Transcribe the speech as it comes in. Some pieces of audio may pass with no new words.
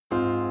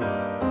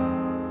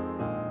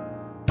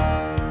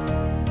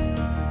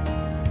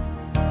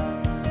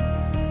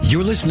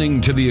You're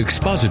listening to the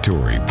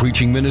expository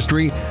preaching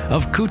ministry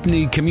of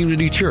Kootenai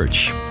Community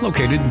Church,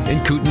 located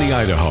in Kootenai,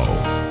 Idaho.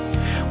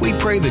 We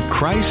pray that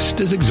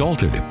Christ is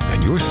exalted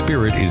and your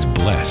spirit is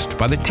blessed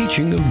by the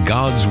teaching of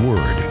God's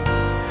Word.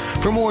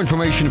 For more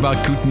information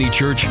about Kootenai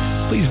Church,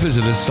 please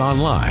visit us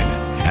online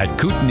at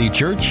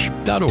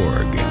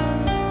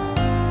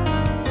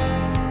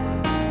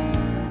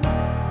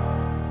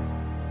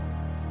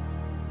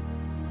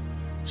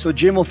kootenaichurch.org. So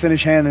Jim will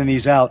finish handing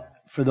these out.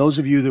 For those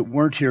of you that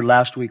weren't here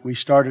last week, we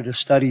started a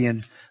study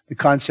in the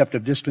concept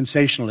of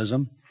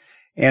dispensationalism.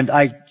 And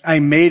I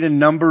made a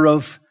number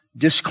of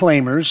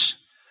disclaimers.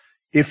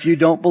 If you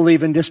don't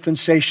believe in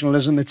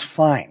dispensationalism, it's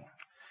fine.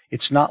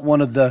 It's not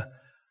one of the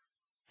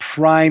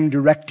prime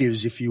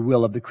directives, if you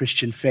will, of the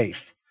Christian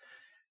faith.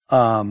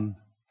 The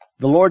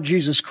Lord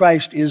Jesus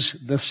Christ is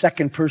the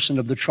second person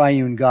of the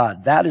triune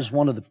God. That is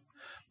one of the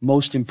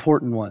most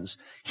important ones.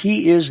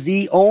 He is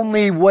the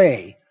only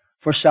way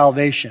for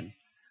salvation.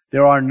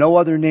 There are no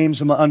other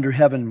names under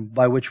heaven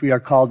by which we are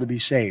called to be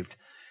saved.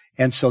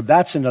 And so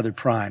that's another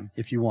prime,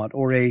 if you want,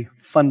 or a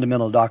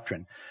fundamental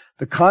doctrine.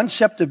 The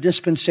concept of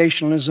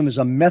dispensationalism is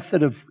a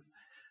method of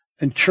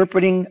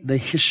interpreting the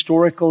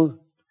historical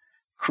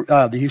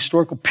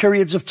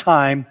periods of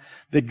time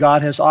that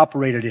God has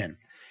operated in.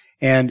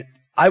 And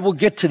I will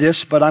get to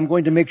this, but I'm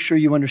going to make sure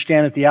you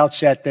understand at the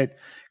outset that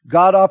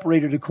God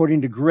operated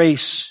according to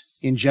grace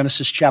in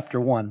Genesis chapter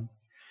 1,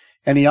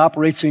 and He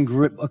operates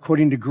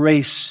according to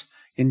grace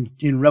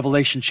in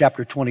Revelation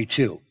chapter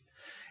 22,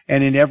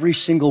 and in every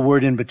single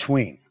word in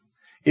between.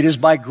 It is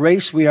by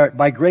grace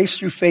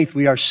through faith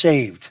we are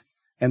saved,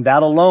 and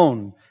that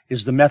alone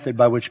is the method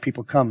by which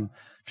people come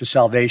to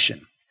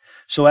salvation.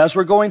 So as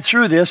we're going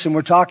through this, and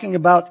we're talking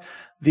about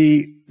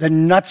the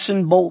nuts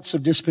and bolts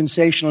of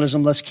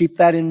dispensationalism, let's keep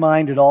that in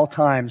mind at all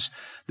times.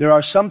 There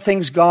are some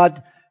things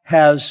God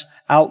has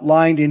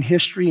outlined in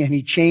history, and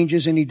He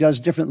changes and He does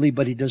differently,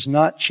 but He does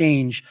not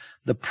change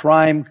the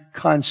prime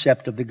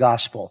concept of the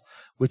gospel,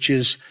 which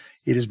is,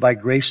 it is by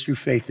grace through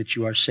faith that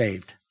you are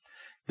saved.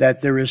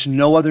 That there is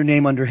no other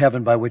name under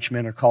heaven by which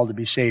men are called to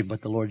be saved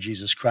but the Lord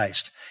Jesus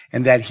Christ.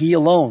 And that He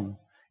alone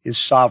is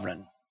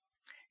sovereign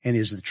and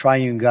is the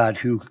triune God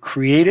who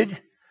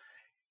created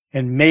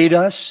and made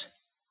us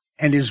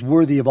and is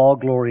worthy of all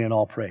glory and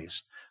all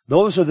praise.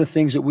 Those are the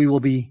things that we will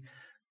be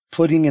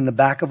putting in the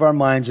back of our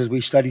minds as we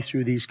study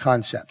through these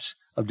concepts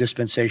of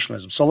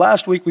dispensationalism. So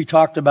last week we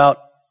talked about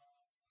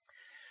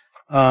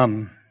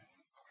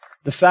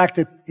the fact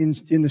that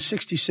in the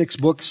 66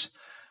 books,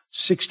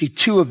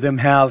 62 of them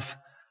have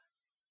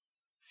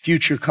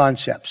future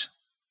concepts,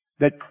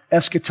 that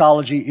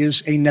eschatology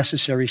is a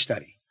necessary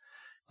study.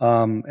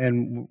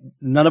 And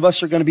none of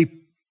us are going to be,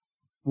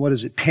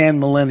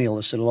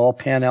 pan-millennialists. It'll all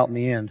pan out in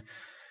the end.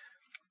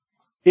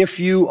 If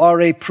you are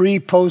a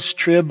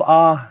pre-post-trib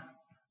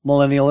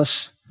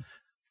millennialist,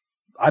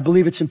 I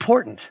believe it's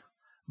important,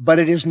 but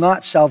it is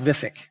not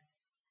salvific.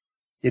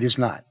 It is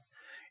not.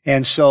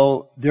 And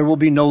so there will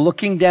be no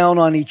looking down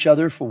on each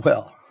other for,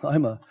 well,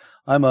 my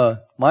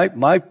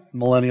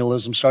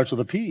millennialism starts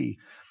with a P.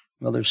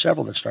 Well, there's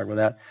several that start with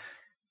that.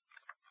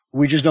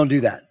 We just don't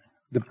do that.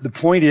 The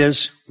point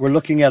is, we're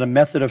looking at a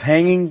method of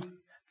hanging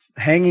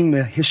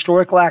the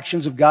historical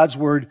actions of God's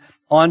Word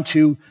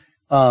onto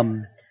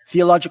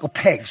theological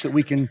pegs how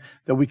we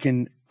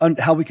can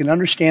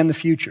understand the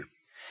future.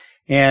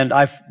 And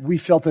we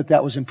felt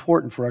that was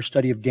important for our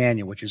study of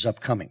Daniel, which is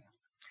upcoming.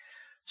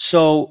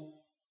 So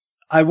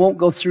I won't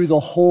go through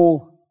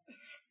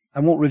I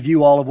won't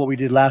review all of what we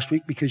did last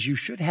week because you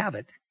should have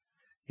it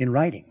in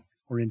writing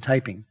or in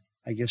typing.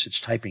 I guess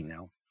it's typing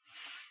now.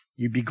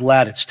 You'd be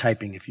glad it's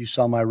typing. If you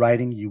saw my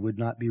writing, you would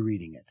not be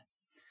reading it.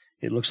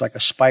 It looks like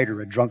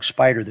a drunk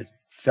spider that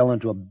fell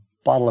into a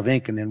bottle of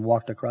ink and then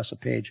walked across a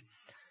page.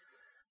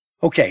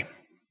 Okay,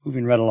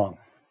 moving right along.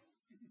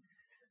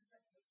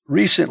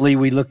 Recently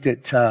we looked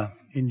at,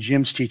 in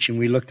Jim's teaching,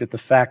 we looked at the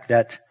fact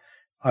that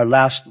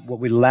what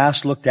we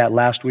last looked at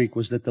last week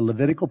was that the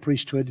Levitical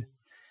priesthood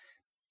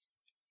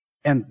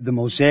and the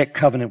Mosaic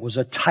covenant was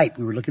a type.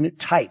 We were looking at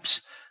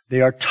types.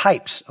 They are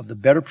types of the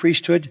better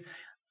priesthood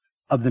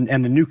and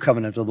the new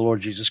covenant of the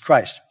Lord Jesus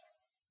Christ.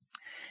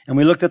 And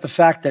we looked at the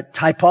fact that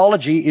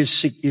typology is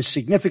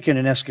significant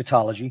in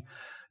eschatology.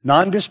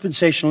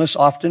 Non-dispensationalists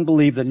often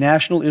believe that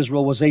national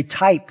Israel was a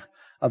type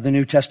of the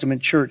New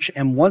Testament church.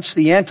 And once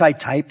the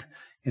antitype,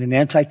 and an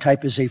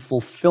antitype is a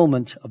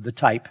fulfillment of the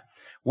type,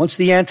 once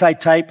the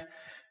antitype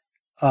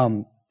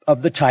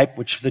of the type,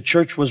 which the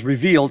church was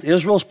revealed,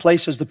 Israel's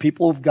place as the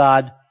people of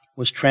God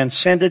was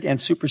transcended and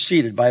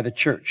superseded by the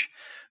church.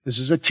 This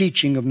is a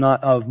teaching of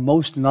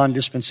most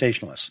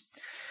non-dispensationalists.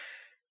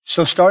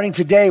 So starting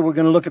today, we're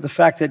going to look at the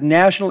fact that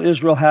national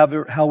Israel,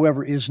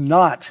 however, is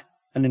not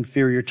an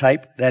inferior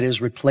type that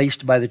is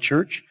replaced by the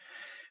church.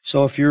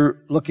 So if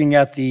you're looking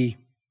at it's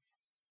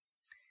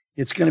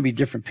going to be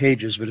different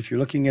pages, but if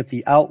you're looking at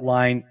the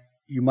outline,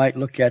 you might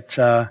look at,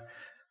 let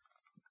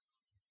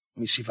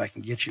me see if I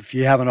can get you, if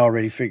you haven't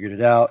already figured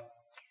it out,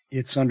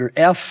 it's under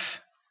F2D.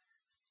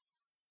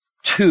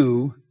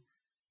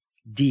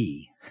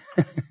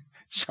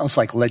 Sounds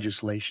like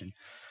legislation.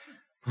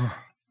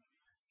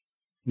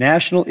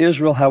 National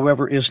Israel,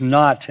 however, is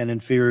not an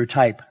inferior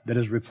type that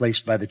is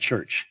replaced by the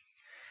church.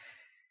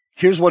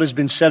 Here's what has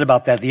been said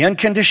about that. The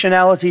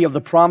unconditionality of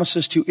the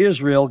promises to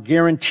Israel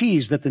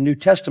guarantees that the New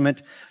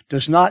Testament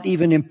does not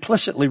even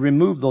implicitly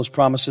remove those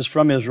promises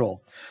from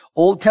Israel.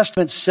 Old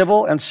Testament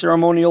civil and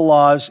ceremonial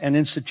laws and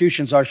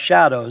institutions are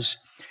shadows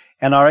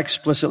and are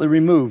explicitly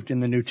removed in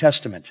the New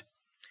Testament.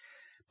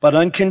 But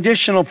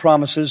unconditional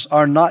promises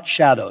are not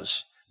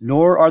shadows,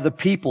 nor are the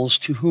peoples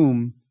to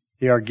whom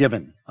they are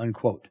given,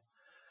 unquote.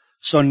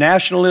 So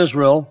national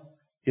Israel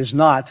is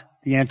not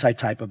the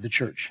antitype of the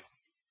church.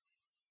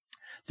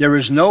 There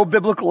is no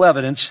biblical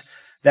evidence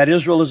that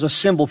Israel is a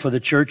symbol for the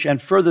church, and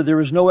further,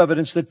 there is no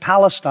evidence that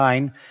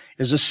Palestine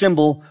is a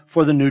symbol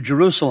for the New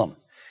Jerusalem.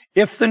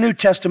 If the New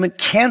Testament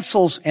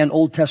cancels an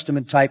Old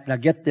Testament type, now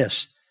get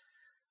this,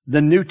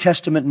 the New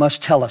Testament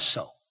must tell us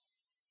so.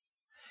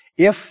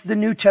 If the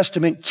New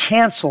Testament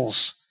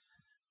cancels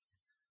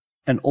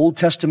an Old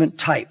Testament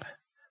type,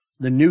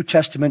 the New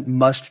Testament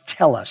must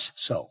tell us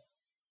so.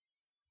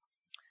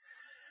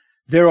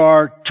 There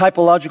are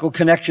typological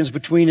connections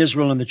between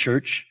Israel and the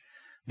church.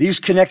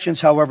 These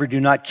connections, however, do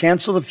not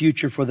cancel the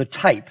future for the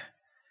type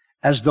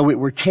as though it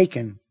were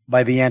taken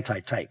by the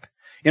antitype.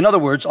 In other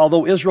words,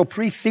 although Israel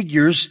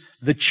prefigures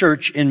the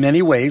church in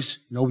many ways,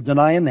 no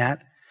denying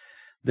that,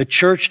 the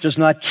church does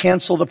not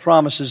cancel the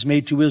promises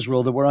made to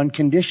Israel that were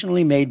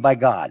unconditionally made by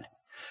God.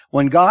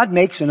 When God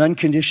makes an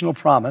unconditional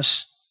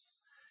promise,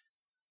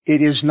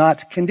 it is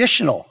not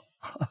conditional.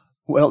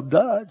 Well,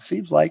 duh, it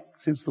seems like,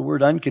 since the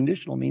word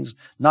unconditional means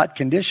not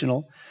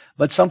conditional,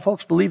 but some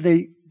folks believe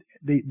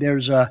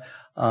there's a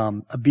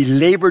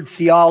belabored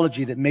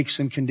theology that makes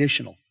them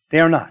conditional. They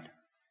are not.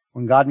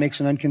 When God makes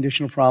an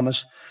unconditional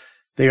promise,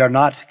 they are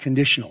not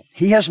conditional.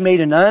 He has made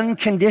an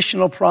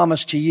unconditional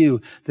promise to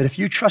you that if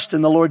you trust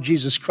in the Lord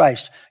Jesus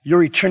Christ,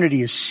 your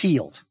eternity is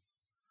sealed.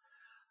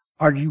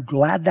 Are you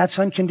glad that's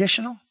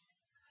unconditional?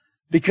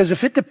 Because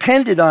if it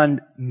depended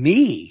on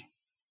me,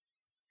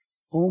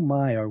 oh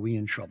my, are we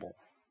in trouble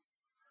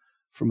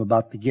from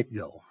about the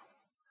get-go.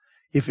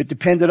 If it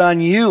depended on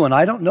you, and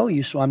I don't know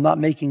you, so I'm not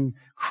making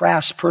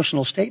crass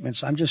personal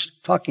statements, I'm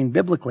just talking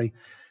biblically,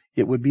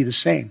 it would be the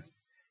same.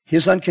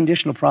 His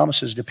unconditional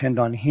promises depend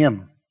on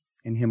Him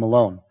and Him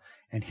alone.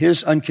 And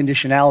His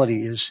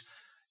unconditionality is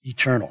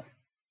eternal.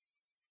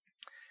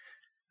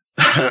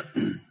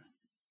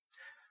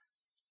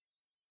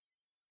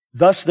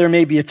 Thus, there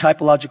may be a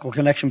typological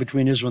connection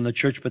between Israel and the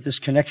church, but this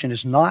connection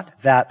is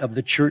not that of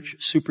the church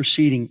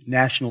superseding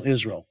national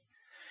Israel.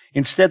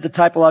 Instead, the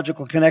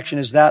typological connection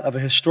is that of a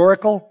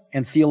historical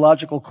and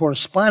theological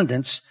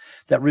correspondence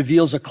that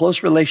reveals a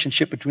close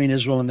relationship between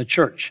Israel and the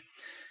church.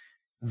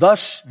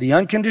 Thus, the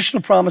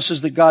unconditional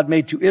promises that God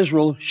made to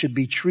Israel should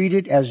be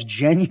treated as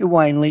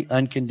genuinely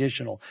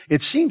unconditional.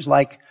 It seems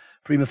like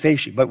prima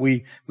facie, but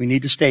we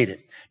need to state it.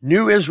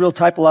 New Israel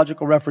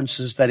typological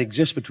references that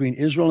exist between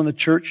Israel and the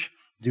church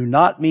do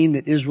not mean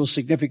that Israel's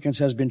significance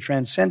has been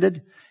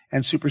transcended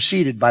and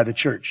superseded by the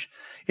church.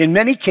 In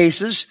many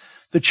cases,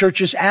 the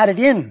church is added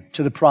in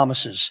to the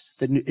promises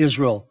that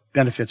Israel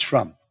benefits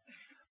from.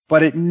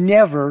 But it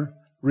never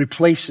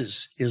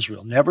replaces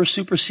Israel, never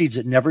supersedes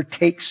it, never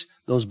takes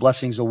those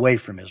blessings away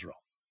from Israel.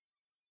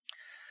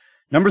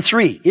 Number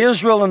 3,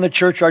 Israel and the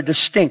church are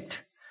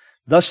distinct.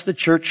 Thus, the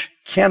church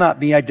cannot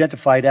be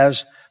identified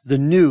as the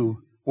new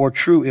or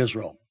true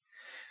Israel.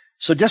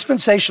 So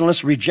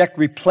dispensationalists reject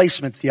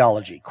replacement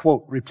theology,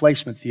 quote,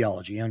 replacement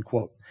theology,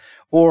 unquote,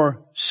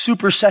 or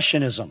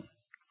supersessionism.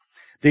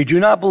 They do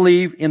not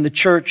believe in the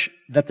church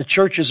that the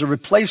church is a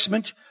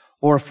replacement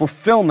or a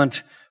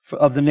fulfillment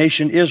of the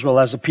nation Israel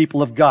as a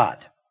people of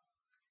God.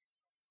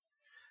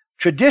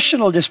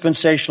 Traditional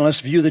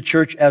dispensationalists view the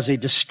church as a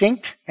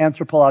distinct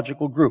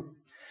anthropological group.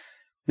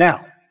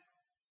 Now,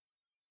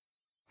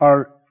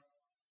 are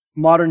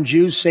modern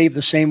Jews saved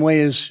the same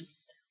way as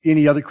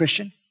any other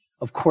Christian?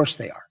 Of course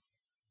they are.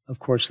 Of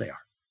course they are.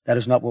 That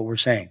is not what we're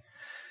saying.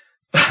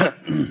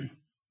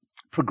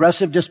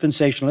 Progressive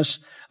dispensationalists,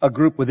 a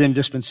group within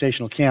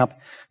dispensational camp,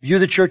 view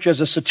the church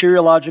as a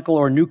soteriological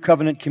or new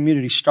covenant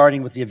community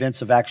starting with the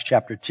events of Acts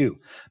chapter 2.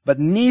 But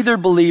neither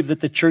believe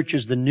that the church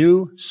is the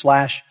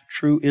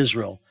new/true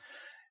Israel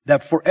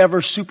that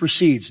forever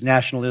supersedes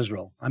national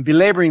Israel. I'm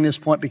belaboring this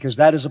point because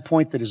that is a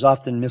point that is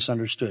often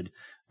misunderstood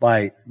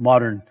by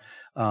modern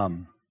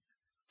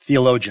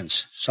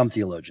theologians, some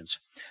theologians.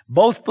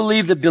 Both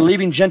believe that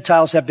believing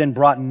Gentiles have been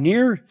brought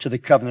near to the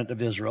covenant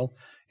of Israel,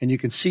 and you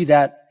can see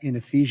that in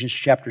Ephesians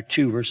chapter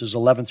 2, verses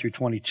 11 through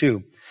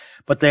 22.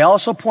 But they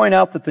also point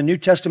out that the New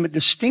Testament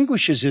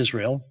distinguishes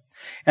Israel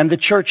and the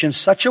church in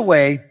such a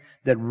way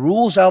that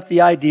rules out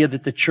the idea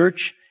that the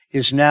church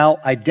is now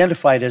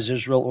identified as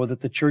Israel or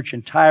that the church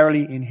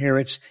entirely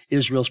inherits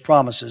Israel's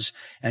promises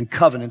and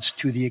covenants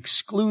to the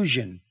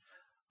exclusion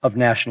of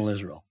national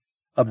Israel,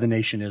 of the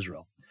nation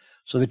Israel.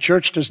 So the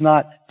church does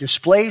not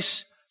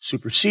displace,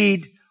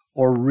 supersede,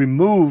 or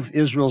remove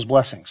Israel's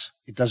blessings.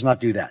 It does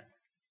not do that.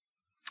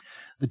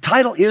 The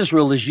title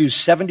Israel is used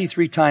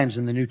 73 times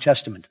in the New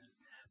Testament,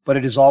 but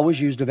it is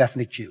always used of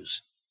ethnic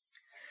Jews.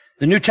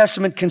 The New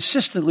Testament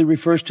consistently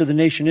refers to the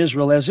nation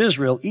Israel as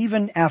Israel,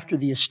 even after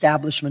the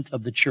establishment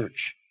of the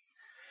church.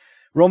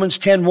 Romans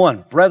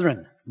 10:1,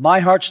 brethren, my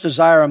heart's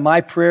desire and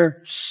my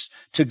prayer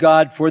to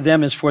God for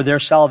them is for their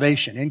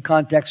salvation. In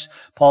context,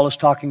 Paul is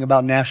talking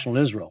about national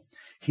Israel.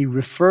 He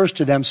refers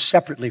to them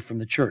separately from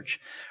the church.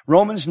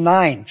 Romans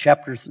 9,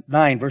 chapter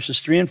 9, verses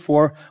 3 and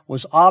 4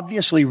 was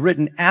obviously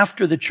written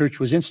after the church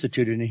was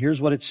instituted. And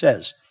here's what it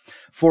says.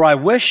 For I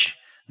wish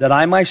that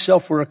I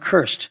myself were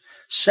accursed,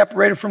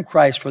 separated from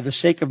Christ for the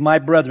sake of my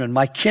brethren,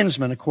 my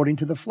kinsmen according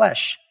to the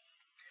flesh,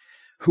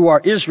 who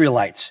are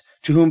Israelites,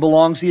 to whom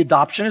belongs the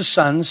adoption as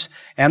sons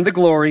and the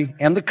glory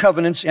and the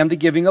covenants and the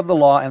giving of the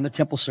law and the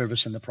temple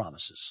service and the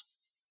promises.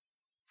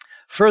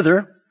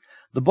 Further,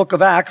 the book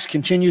of Acts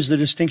continues the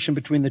distinction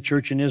between the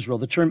church and Israel.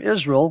 The term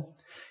Israel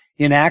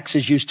in Acts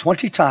is used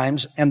 20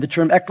 times, and the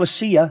term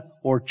ecclesia,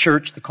 or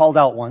church, the called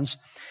out ones,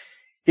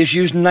 is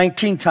used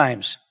 19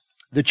 times.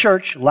 The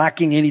church,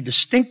 lacking any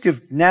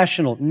distinctive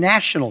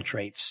national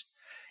traits,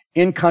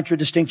 in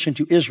contradistinction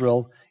to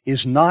Israel,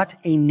 is not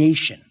a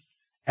nation,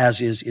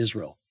 as is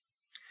Israel.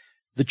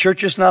 The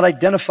church is not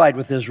identified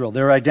with Israel.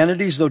 Their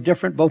identities, though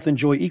different, both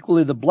enjoy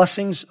equally the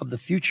blessings of the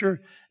future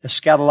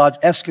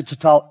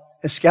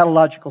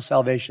eschatological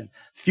salvation.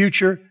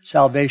 Future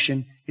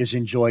salvation is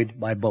enjoyed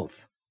by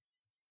both.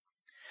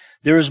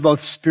 There is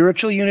both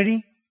spiritual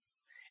unity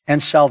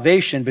and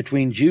salvation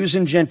between Jews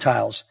and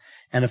Gentiles,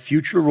 and a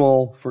future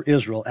role for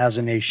Israel as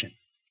a nation.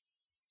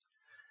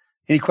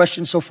 Any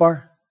questions so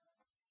far?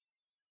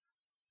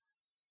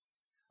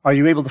 Are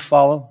you able to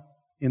follow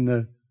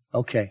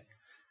okay.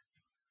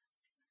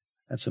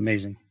 That's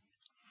amazing.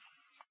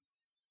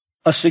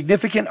 A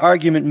significant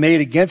argument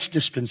made against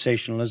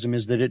dispensationalism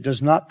is that it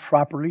does not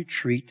properly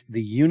treat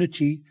the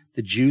unity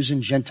the Jews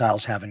and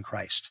Gentiles have in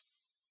Christ.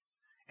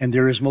 And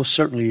there is most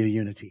certainly a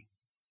unity.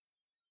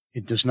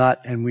 It does not,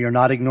 and we are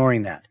not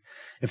ignoring that.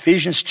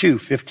 Ephesians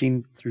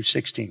 2:15 through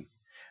 16.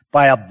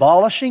 By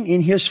abolishing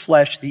in his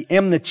flesh the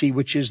enmity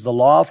which is the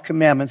law of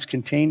commandments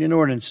contained in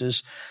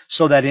ordinances,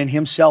 so that in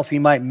himself he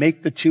might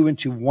make the two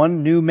into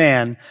one new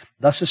man,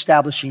 thus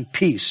establishing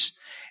peace,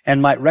 and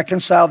might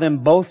reconcile them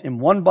both in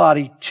one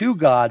body to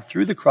God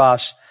through the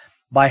cross,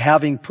 by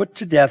having put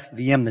to death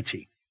the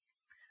enmity.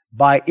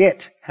 By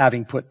it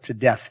having put to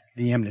death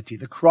the enmity.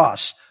 The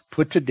cross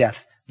put to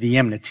death the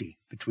enmity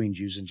between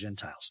Jews and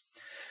Gentiles.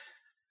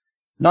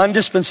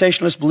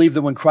 Non-dispensationalists believe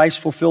that when Christ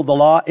fulfilled the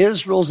law,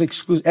 Israel's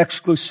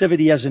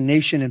exclusivity as a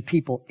nation and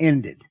people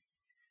ended.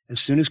 As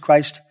soon as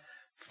Christ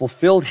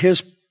fulfilled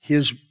his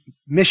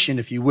mission,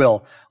 if you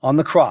will, on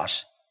the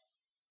cross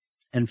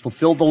and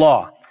fulfilled the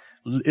law,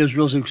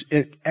 Israel's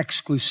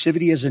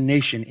exclusivity as a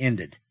nation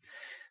ended.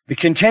 The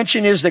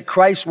contention is that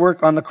Christ's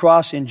work on the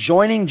cross in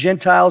joining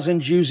Gentiles and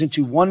Jews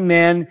into one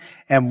man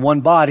and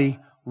one body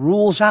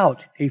rules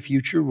out a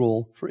future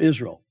rule for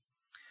Israel.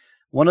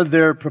 One of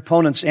their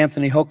proponents,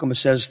 Anthony Hoekema,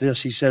 says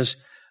this. He says,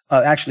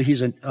 actually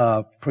he's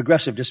a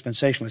progressive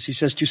dispensationalist. He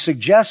says, to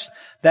suggest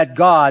that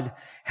God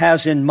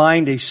has in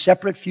mind a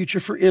separate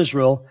future for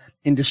Israel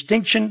in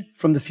distinction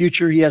from the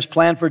future he has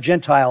planned for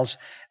Gentiles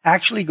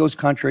actually goes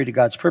contrary to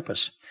God's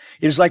purpose.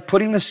 It is like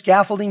putting the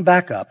scaffolding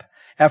back up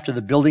after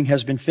the building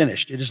has been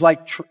finished. It is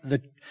like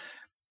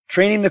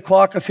training the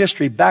clock of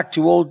history back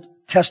to Old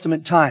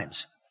Testament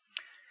times.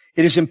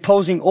 It is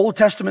imposing Old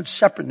Testament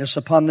separateness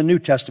upon the New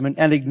Testament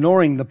and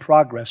ignoring the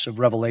progress of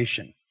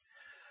Revelation.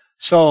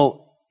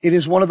 So it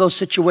is one of those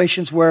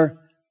situations where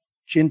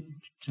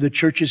the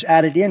church is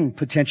added in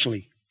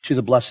potentially to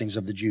the blessings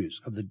of the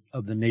Jews,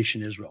 of the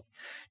nation Israel.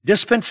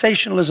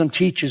 Dispensationalism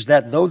teaches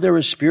that though there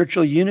is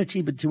spiritual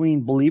unity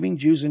between believing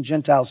Jews and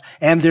Gentiles,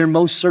 and there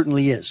most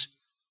certainly is,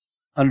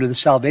 under the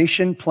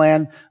salvation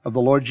plan of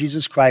the Lord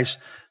Jesus Christ,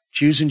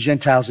 Jews and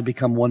Gentiles have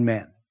become one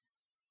man.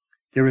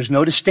 There is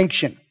no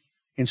distinction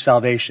in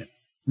salvation.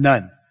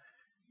 None.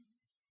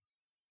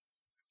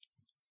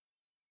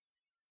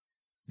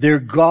 Their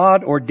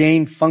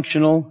God-ordained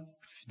functional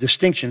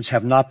distinctions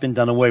have not been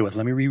done away with.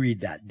 Let me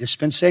reread that.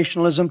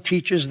 Dispensationalism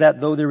teaches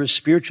that though there is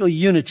spiritual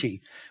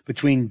unity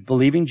between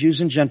believing Jews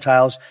and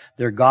Gentiles,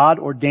 their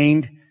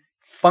God-ordained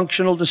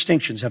functional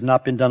distinctions have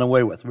not been done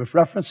away with. With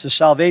reference to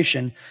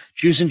salvation,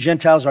 Jews and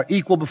Gentiles are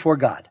equal before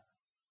God.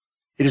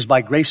 It is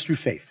by grace through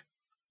faith.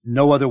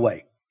 No other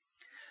way.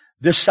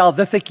 This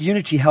salvific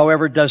unity,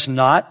 however, does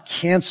not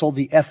cancel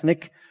the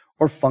ethnic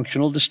or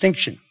functional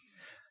distinction.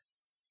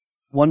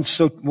 One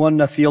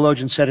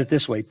theologian said it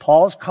this way: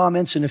 Paul's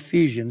comments in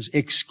Ephesians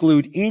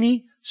exclude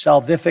any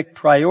salvific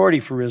priority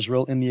for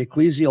Israel in the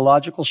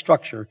ecclesiological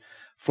structure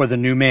for the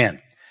new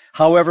man.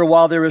 However,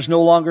 while there is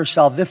no longer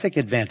salvific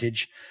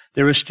advantage,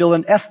 there is still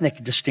an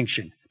ethnic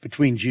distinction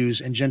between Jews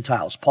and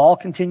Gentiles. Paul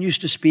continues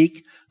to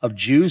speak of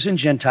Jews and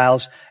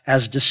Gentiles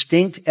as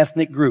distinct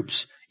ethnic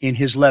groups in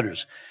his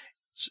letters.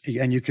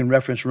 And you can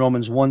reference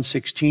Romans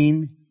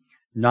 1:16,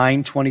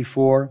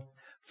 9:24,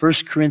 1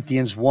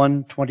 Corinthians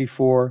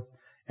 1:24,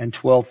 and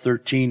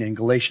 12:13, and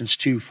Galatians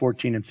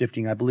 2:14 and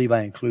 15. I believe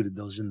I included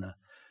those in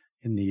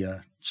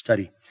the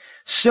study.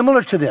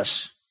 Similar to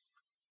this,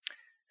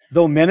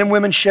 Though men and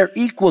women share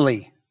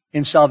equally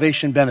in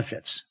salvation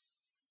benefits,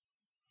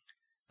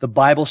 the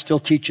Bible still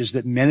teaches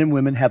that men and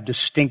women have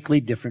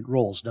distinctly different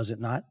roles, does it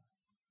not?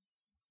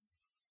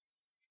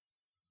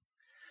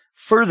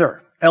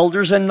 Further,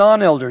 elders and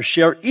non-elders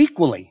share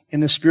equally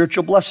in the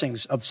spiritual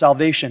blessings of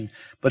salvation,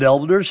 but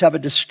elders have a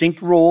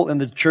distinct role in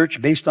the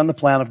church based on the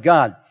plan of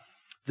God.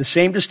 The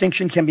same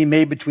distinction can be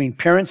made between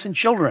parents and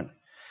children,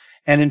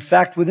 and in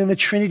fact within the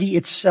Trinity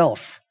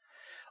itself.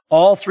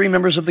 All three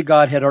members of the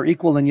Godhead are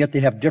equal, and yet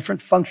they have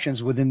different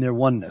functions within their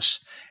oneness,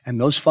 and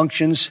those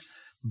functions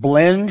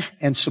blend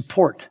and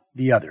support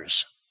the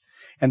others.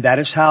 And that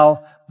is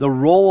how the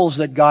roles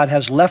that God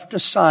has left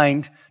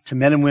assigned to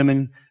men and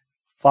women,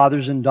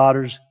 fathers and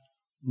daughters,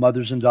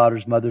 mothers and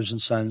daughters, mothers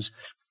and sons,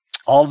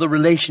 all the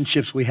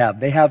relationships we have,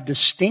 they have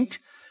distinct,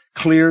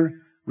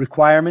 clear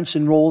requirements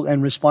and roles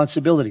and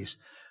responsibilities.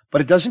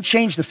 But it doesn't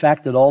change the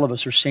fact that all of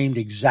us are saved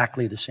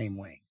exactly the same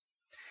way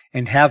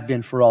and have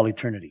been for all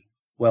eternity.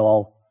 Well,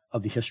 all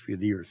of the history of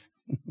the earth.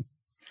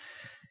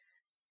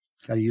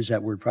 Got to use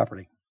that word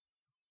properly.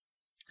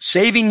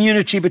 Saving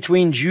unity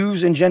between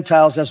Jews and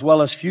Gentiles as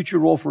well as future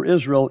role for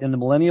Israel in the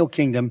millennial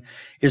kingdom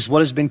is what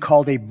has been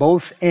called a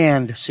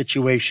both-and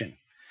situation.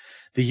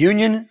 The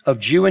union of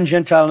Jew and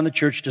Gentile in the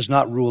church does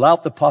not rule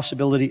out the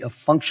possibility of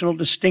functional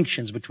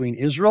distinctions between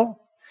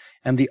Israel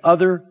and the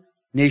other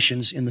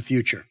nations in the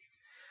future.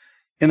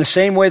 In the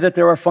same way that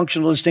there are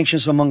functional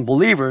distinctions among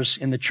believers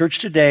in the church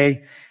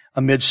today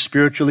amid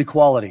spiritual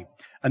equality.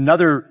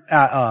 Another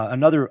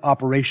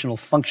operational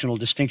functional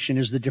distinction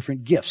is the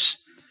different gifts.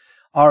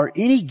 Are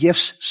any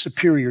gifts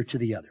superior to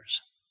the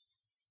others?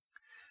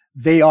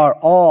 They are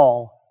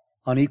all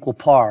on equal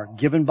par,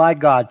 given by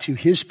God to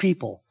His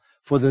people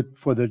for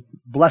the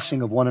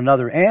blessing of one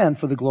another and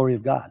for the glory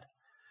of God.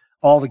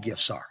 All the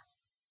gifts are.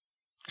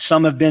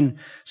 Some have been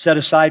set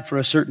aside for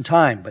a certain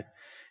time, but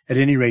at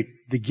any rate,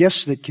 the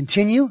gifts that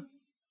continue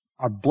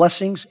are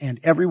blessings, and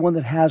everyone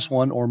that has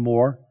one or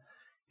more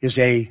is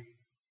I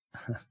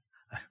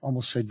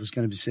almost was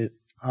going to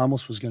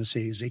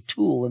say is a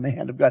tool in the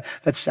hand of God.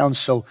 That sounds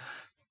so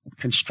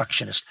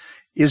constructionist.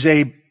 Is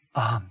a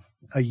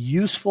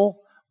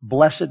useful,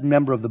 blessed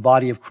member of the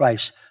body of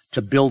Christ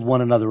to build one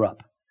another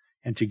up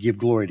and to give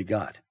glory to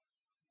God.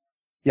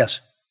 Yes,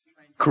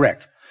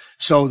 correct.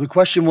 So the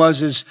question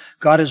is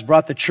God has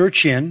brought the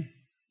church in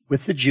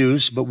with the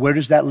Jews, but where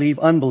does that leave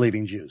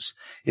unbelieving Jews?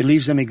 It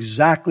leaves them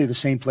exactly the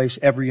same place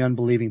every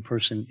unbelieving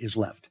person is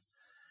left.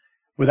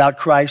 Without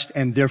Christ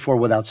and therefore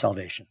without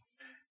salvation.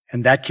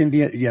 And that can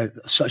be,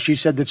 so she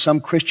said that some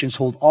Christians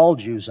hold all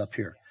Jews up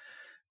here.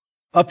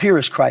 Up here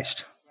is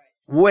Christ.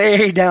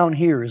 Way down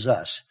here is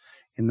us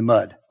in the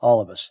mud,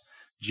 all of us,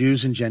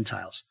 Jews and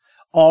Gentiles.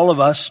 All of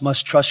us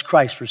must trust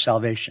Christ for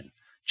salvation,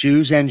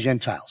 Jews and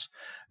Gentiles.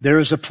 There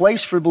is a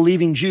place for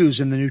believing Jews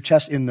in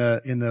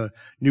the in the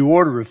new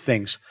order of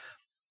things,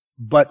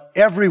 but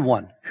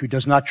everyone who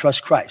does not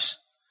trust Christ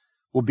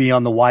will be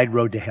on the wide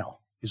road to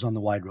hell, is on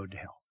the wide road to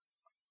hell.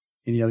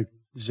 Any other,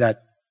 is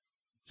that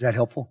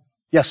helpful?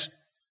 Yes,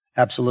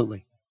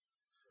 absolutely.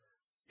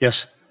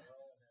 Yes.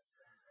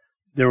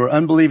 There were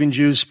unbelieving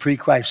Jews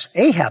pre-Christ.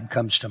 Ahab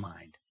comes to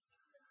mind.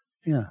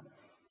 Yeah.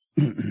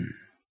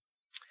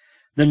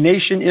 The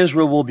nation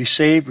Israel will be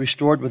saved,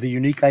 restored with a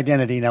unique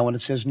identity. Now, when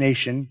it says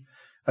nation,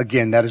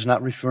 again, that is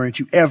not referring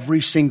to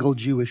every single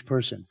Jewish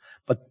person,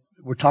 but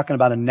we're talking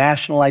about a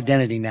national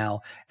identity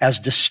now as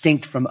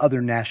distinct from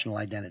other national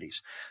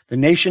identities. The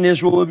nation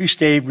Israel will be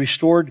saved,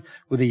 restored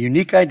with a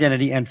unique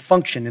identity and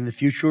function in the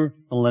future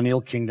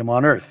millennial kingdom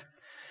on earth.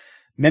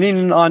 Many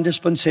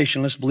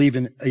non-dispensationalists believe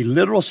in a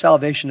literal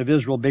salvation of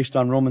Israel based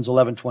on Romans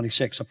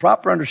 11:26. A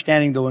proper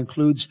understanding, though,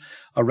 includes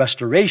a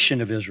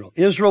restoration of Israel.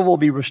 Israel will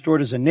be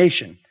restored as a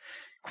nation,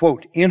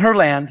 quote, in her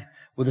land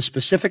with a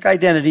specific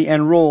identity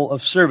and role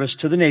of service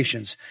to the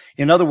nations.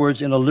 In other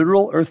words, in a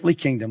literal earthly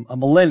kingdom, a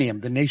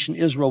millennium, the nation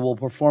Israel will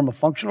perform a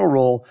functional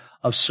role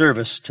of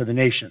service to the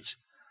nations.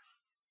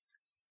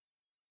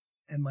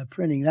 And my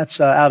printing,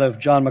 that's out of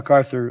John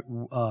MacArthur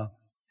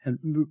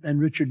and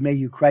Richard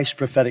Mayhew, Christ's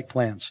Prophetic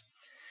Plans.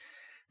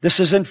 This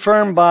is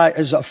affirmed by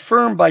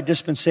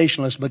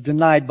dispensationalists, but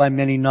denied by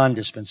many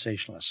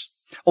non-dispensationalists.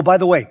 Oh, by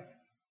the way,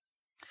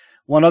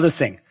 one other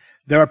thing.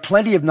 There are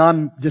plenty of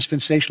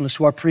non-dispensationalists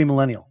who are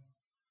premillennial.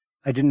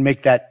 I didn't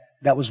make that.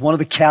 That was one of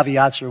the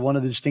caveats or one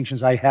of the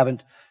distinctions I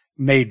haven't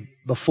made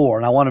before.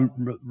 And I want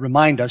to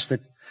remind us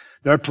that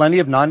there are plenty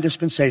of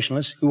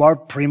non-dispensationalists who are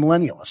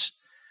premillennialists.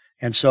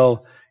 And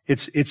so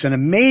it's an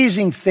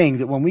amazing thing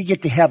that when we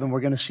get to heaven,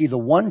 we're going to see the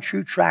one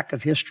true track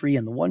of history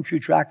and the one true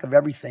track of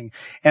everything.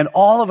 And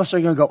all of us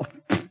are going to go,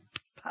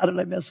 how did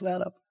I mess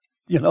that up?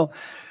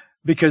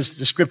 Because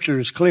the scripture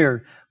is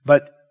clear.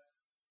 But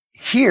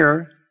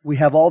here we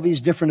have all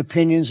these different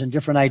opinions and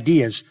different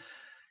ideas.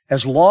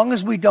 As long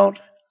as we don't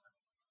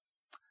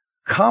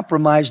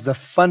compromise the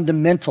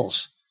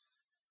fundamentals,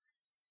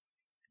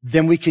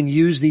 then we can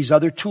use these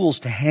other tools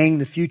to hang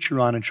the future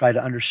on and try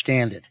to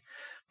understand it.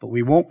 But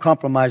we won't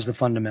compromise the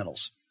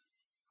fundamentals.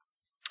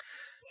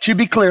 To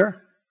be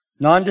clear,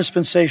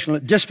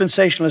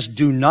 Dispensationalists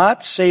do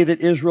not say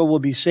that Israel will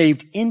be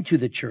saved into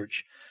the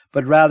church,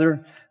 but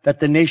rather that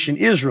the nation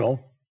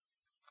Israel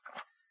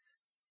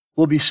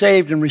will be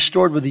saved and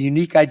restored with a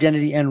unique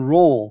identity and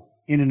role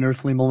in an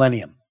earthly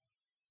millennium.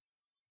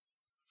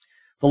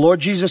 The Lord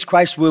Jesus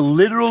Christ will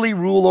literally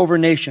rule over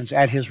nations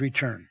at his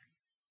return.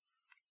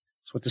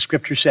 That's what the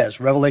scripture says,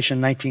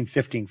 Revelation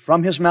 19:15.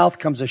 From his mouth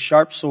comes a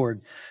sharp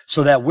sword,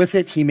 so that with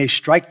it he may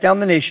strike down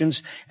the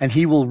nations, and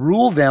he will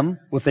rule them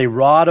with a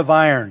rod of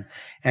iron.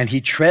 And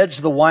he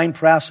treads the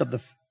winepress of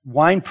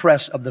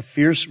the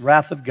fierce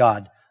wrath of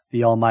God,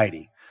 the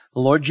Almighty.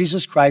 The Lord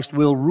Jesus Christ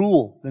will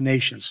rule the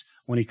nations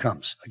when he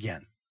comes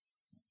again.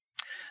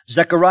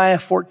 Zechariah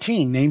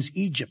 14 names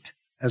Egypt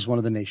as one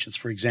of the nations,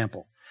 for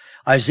example.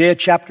 Isaiah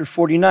chapter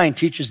 49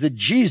 teaches that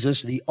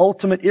Jesus, the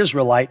ultimate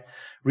Israelite,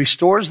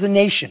 restores the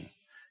nation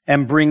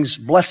and brings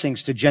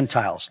blessings to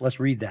Gentiles. Let's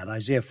read that.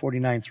 Isaiah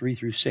 49,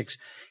 3-6.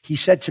 He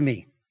said to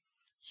me,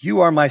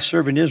 "You are my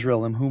servant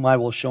Israel, in whom I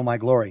will show my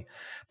glory.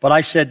 But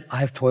I said, I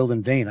have toiled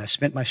in vain. I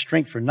spent my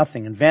strength for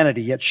nothing in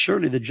vanity. Yet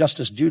surely the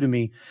justice due to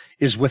me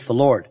is with the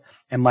Lord,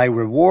 and my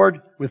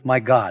reward with my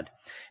God.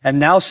 And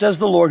now says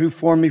the Lord, who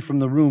formed me from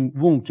the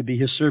womb to be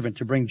his servant,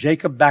 to bring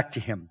Jacob back to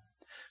him,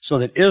 so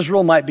that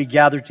Israel might be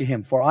gathered to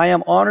him. For I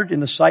am honored in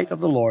the sight of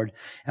the Lord,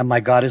 and my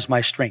God is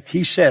my strength."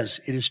 He says,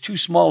 it is too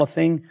small a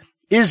thing.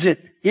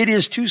 It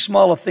is too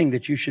small a thing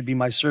that you should be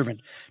my servant,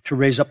 to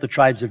raise up the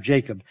tribes of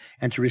Jacob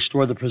and to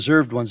restore the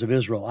preserved ones of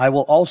Israel. I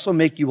will also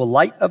make you a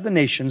light of the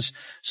nations,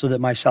 so that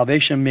my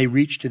salvation may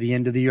reach to the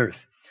end of the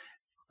earth.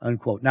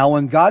 Unquote. Now,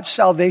 when God's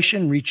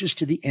salvation reaches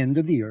to the end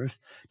of the earth,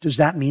 does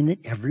that mean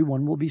that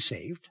everyone will be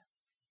saved?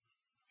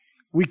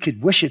 We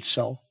could wish it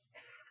so,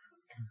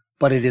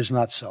 but it is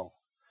not so.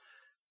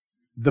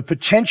 The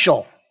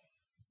potential,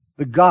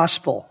 the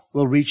gospel,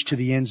 will reach to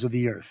the ends of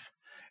the earth.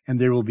 And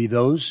there will be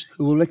those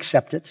who will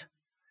accept it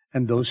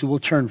and those who will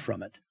turn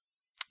from it.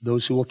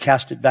 Those who will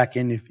cast it back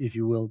in, if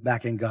you will,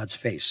 back in God's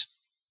face.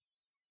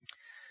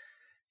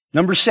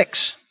 Number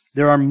 6,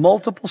 there are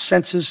multiple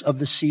senses of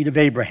the seed of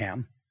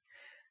Abraham.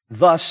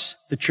 Thus,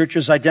 the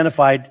church's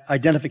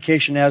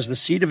identification as the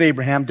seed of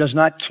Abraham does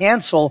not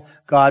cancel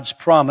God's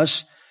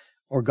promise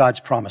or God's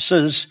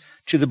promises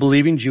to the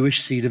believing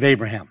Jewish seed of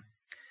Abraham.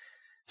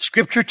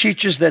 Scripture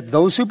teaches that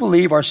those who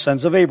believe are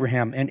sons of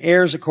Abraham and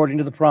heirs according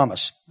to the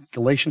promise.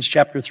 Galatians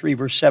chapter 3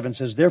 verse 7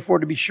 says, "Therefore,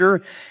 to be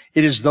sure,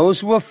 it is those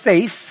who have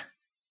faith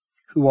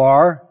who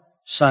are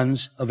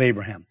sons of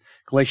Abraham."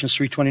 Galatians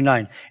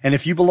 3:29. "And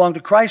if you belong to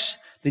Christ,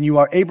 then you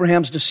are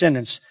Abraham's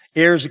descendants,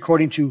 heirs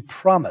according to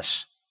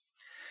promise."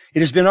 It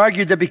has been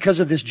argued that because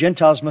of this,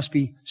 Gentiles must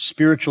be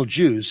spiritual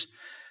Jews,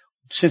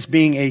 since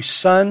being a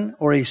son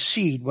or a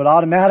seed would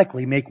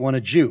automatically make one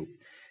a Jew.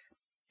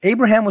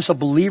 Abraham was a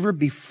believer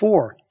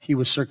before he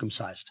was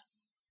circumcised.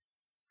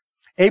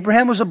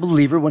 Abraham was a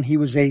believer when he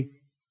was a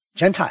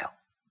Gentile.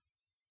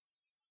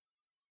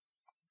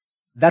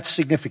 That's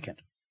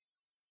significant.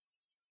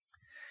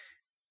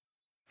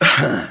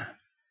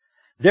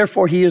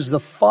 Therefore, he is the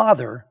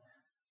father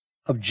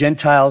of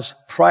Gentiles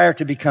prior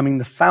to becoming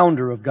the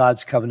founder of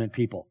God's covenant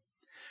people.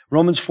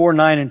 Romans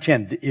 4:9 and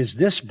 10. "Is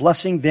this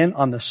blessing then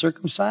on the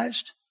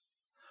circumcised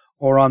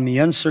or on the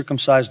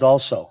uncircumcised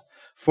also?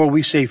 For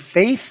we say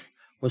faith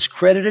was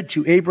credited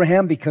to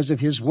Abraham because of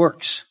his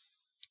works."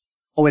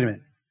 Oh, wait a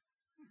minute.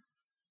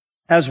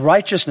 As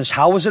righteousness,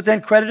 how was it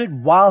then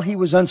credited? While he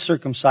was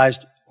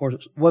uncircumcised, or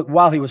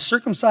while he was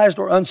circumcised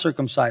or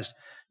uncircumcised.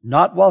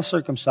 Not while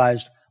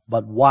circumcised,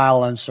 but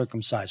while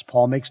uncircumcised.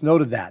 Paul makes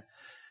note of that.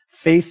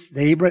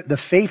 The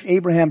faith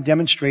Abraham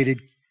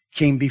demonstrated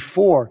came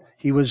before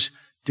he was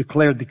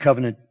declared the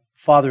covenant,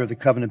 father of the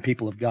covenant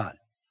people of God.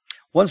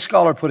 One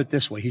scholar put it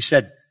this way. He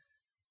said,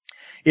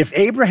 "If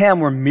Abraham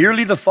were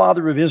merely the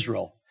father of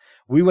Israel,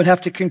 we would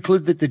have to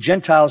conclude that the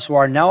Gentiles who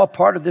are now a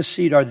part of this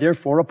seed are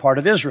therefore a part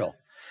of Israel.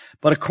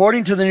 But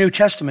according to the New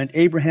Testament,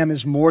 Abraham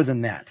is more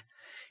than that.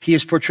 He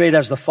is portrayed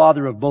as the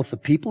father of both the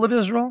people of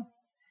Israel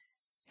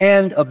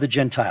and of the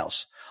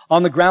Gentiles,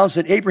 on the grounds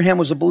that Abraham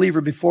was a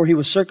believer before he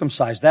was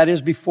circumcised, that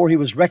is, before he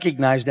was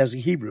recognized as a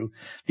Hebrew.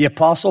 The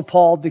Apostle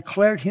Paul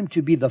declared him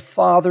to be the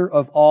father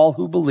of all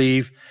who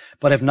believe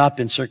but have not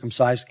been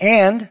circumcised,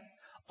 and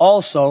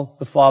also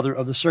the father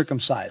of the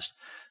circumcised."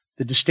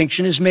 The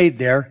distinction is made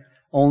there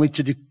only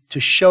to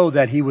show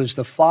that he was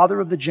the father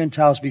of the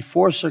Gentiles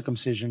before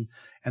circumcision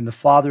and the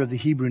father of the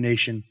Hebrew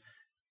nation,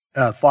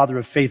 father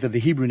of faith of the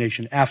Hebrew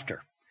nation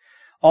after.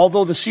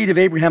 Although the seed of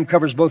Abraham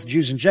covers both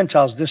Jews and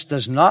Gentiles, this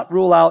does not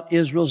rule out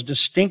Israel's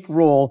distinct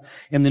role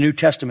in the New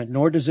Testament,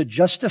 nor does it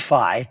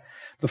justify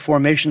the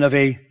formation of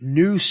a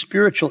new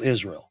spiritual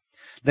Israel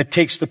that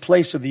takes the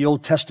place of the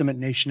Old Testament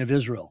nation of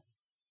Israel.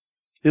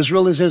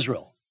 Israel is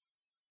Israel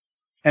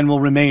and will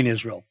remain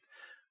Israel.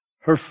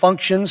 Her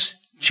functions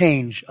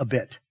change a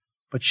bit,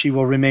 but she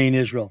will remain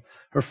Israel.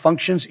 Her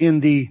functions in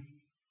the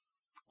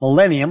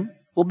millennium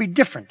will be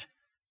different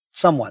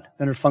somewhat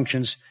than her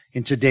functions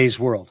in today's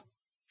world.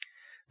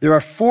 There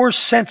are 4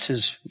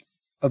 senses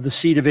of the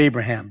seed of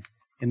Abraham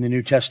in the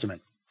New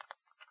Testament.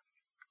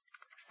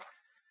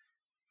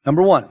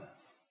 Number 1,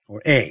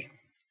 or A,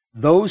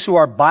 those who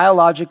are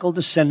biological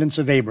descendants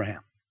of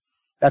Abraham.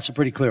 That's a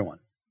pretty clear one.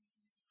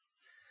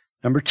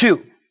 Number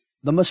 2,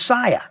 the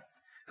Messiah,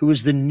 who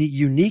is the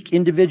unique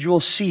individual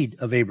seed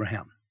of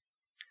Abraham.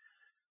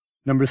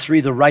 Number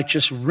 3, the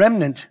righteous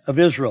remnant of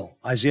Israel,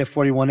 Isaiah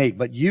 41:8.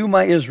 But you,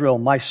 my Israel,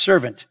 my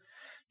servant,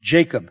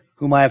 Jacob,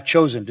 whom I have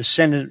chosen,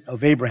 descendant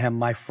of Abraham,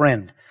 my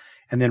friend.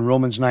 And then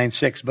Romans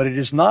 9:6. But it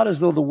is not as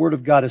though the word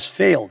of God has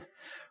failed,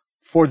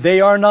 for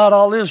they are not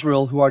all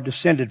Israel who are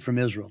descended from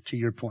Israel, to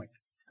your point.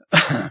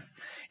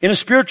 In a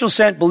spiritual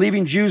sense,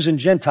 believing Jews and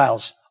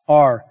Gentiles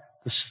are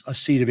a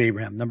seed of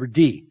Abraham. Number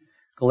D,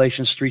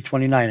 Galatians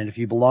 3:29. And if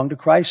you belong to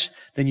Christ,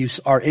 then you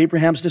are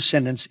Abraham's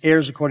descendants,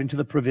 heirs according to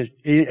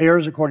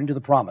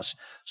the promise.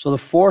 So the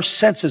 4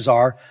 senses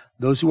are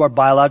those who are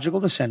biological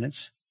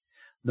descendants,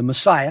 the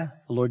Messiah,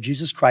 the Lord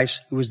Jesus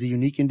Christ, who is the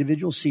unique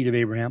individual seed of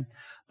Abraham,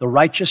 the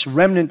righteous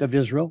remnant of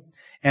Israel,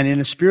 and in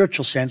a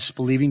spiritual sense,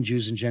 believing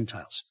Jews and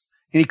Gentiles.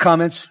 Any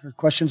comments or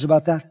questions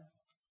about that?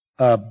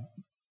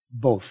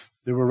 Both.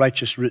 There were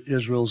righteous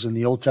Israelites in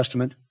the Old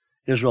Testament,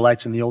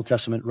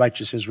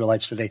 righteous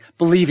Israelites today,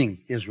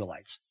 believing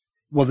Israelites.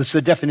 Well, this is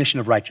the definition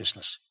of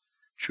righteousness,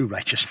 true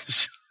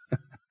righteousness,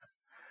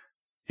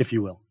 if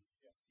you will.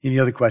 Any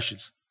other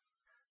questions?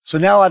 So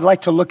now I'd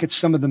like to look at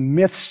some of the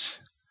myths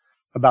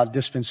about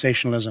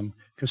dispensationalism,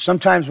 because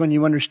sometimes when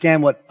you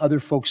understand what other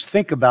folks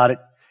think about it,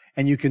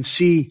 and you can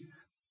see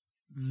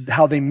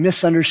how they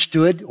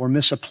misunderstood or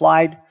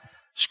misapplied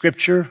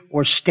Scripture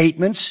or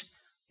statements,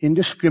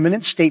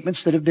 indiscriminate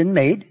statements that have been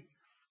made.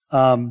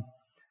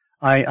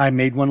 I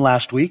made one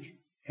last week,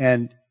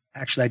 and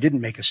actually I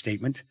didn't make a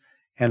statement,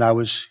 and I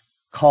was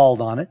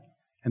called on it,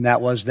 and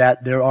that was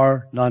that there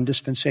are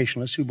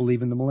non-dispensationalists who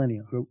believe in the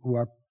millennial, who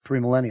are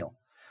premillennial.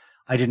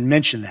 I didn't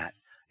mention that.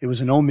 It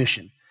was an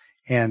omission.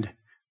 And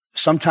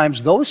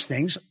sometimes those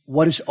things,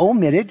 what is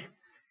omitted,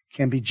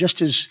 can be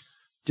just as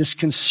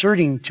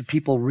disconcerting to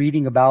people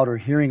reading about or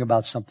hearing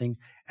about something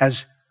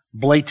as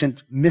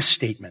blatant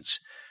misstatements.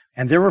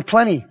 And there were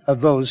plenty of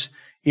those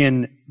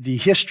in the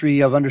history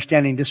of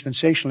understanding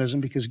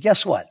dispensationalism, because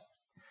guess what?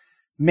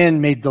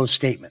 Men made those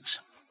statements.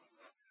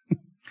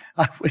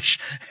 I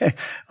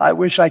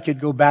wish I could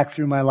go back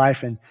through my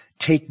life and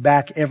take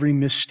back every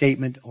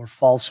misstatement or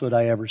falsehood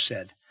I ever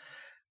said.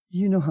 Do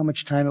you know how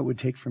much time it would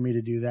take for me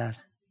to do that?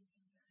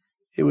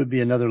 It would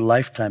be another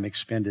lifetime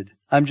expended.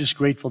 I'm just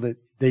grateful that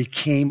they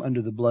came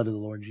under the blood of the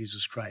Lord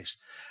Jesus Christ.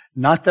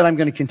 Not that I'm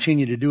going to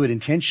continue to do it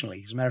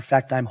intentionally. As a matter of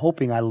fact, I'm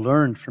hoping I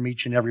learned from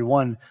each and every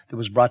one that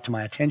was brought to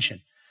my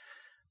attention.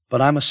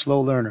 But I'm a slow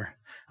learner.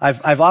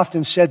 I've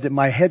often said that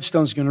my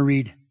headstone's going to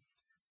read,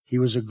 he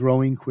was a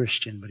growing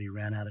Christian, but he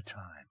ran out of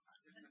time.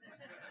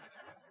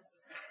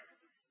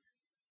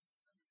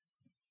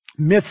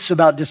 Myths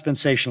about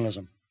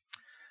dispensationalism.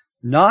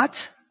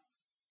 Not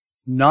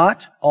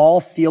all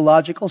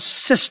theological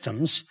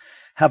systems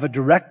have a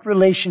direct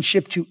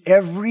relationship to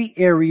every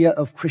area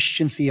of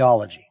Christian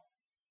theology.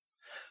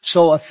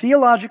 So a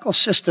theological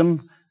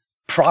system,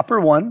 proper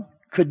one,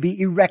 could be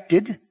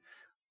erected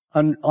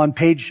on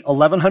page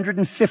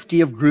 1150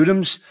 of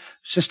Grudem's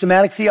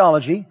Systematic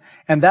Theology,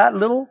 and that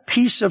little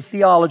piece of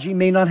theology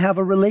may not have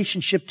a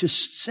relationship to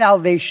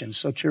salvation,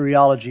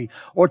 soteriology,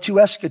 or to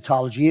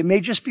eschatology. It may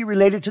just be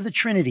related to the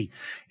Trinity.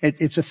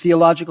 It's a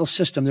theological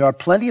system. There are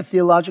plenty of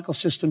theological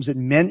systems that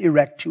men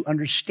erect to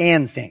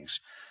understand things.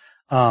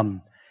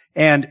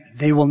 And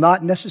they will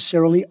not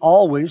necessarily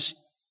always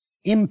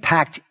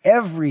impact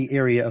every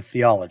area of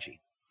theology.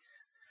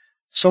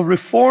 So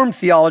Reformed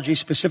theology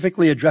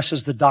specifically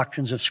addresses the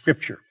doctrines of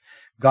Scripture,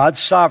 God's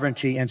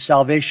sovereignty and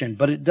salvation,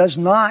 but it does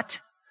not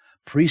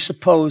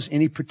presuppose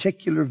any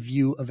particular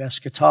view of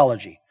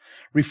eschatology.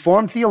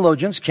 Reformed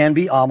theologians can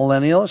be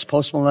amillennialists,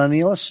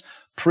 postmillennialists,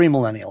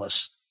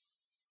 premillennialists.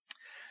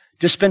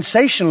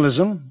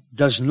 Dispensationalism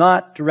does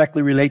not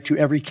directly relate to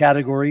every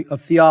category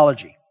of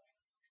theology.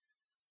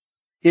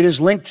 It is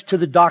linked to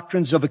the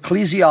doctrines of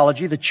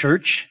ecclesiology, the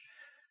church,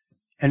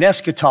 and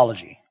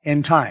eschatology,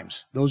 end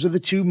times. Those are the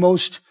two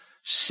most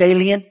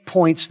salient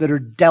points that are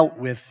dealt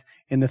with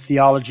in the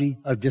theology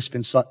of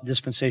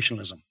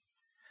dispensationalism.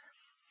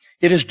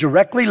 It is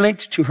directly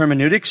linked to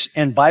hermeneutics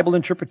and Bible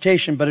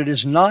interpretation, but it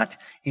is not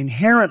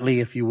inherently,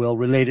 if you will,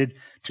 related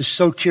to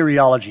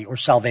soteriology or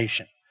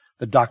salvation,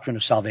 the doctrine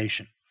of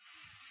salvation.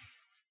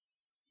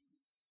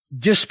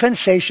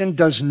 Dispensation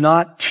does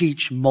not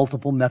teach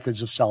multiple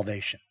methods of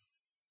salvation.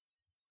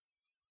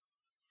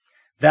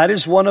 That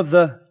is one of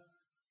the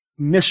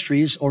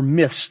mysteries or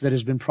myths that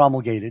has been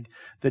promulgated,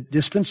 that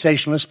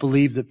dispensationalists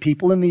believe that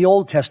people in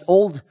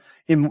the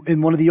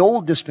in one of the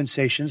old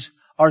dispensations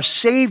are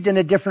saved in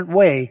a different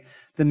way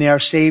than they are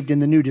saved in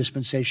the new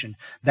dispensation.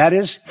 That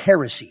is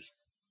heresy.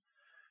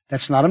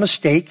 That's not a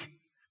mistake.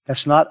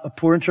 That's not a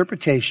poor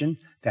interpretation.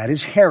 That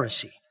is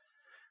heresy.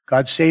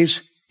 God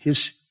saves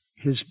his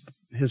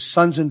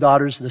sons and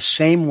daughters the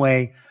same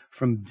way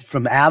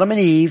from Adam and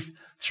Eve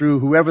through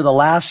whoever the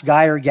last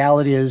guy or gal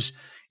it is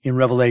in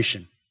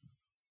Revelation.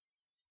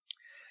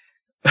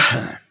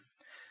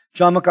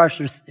 John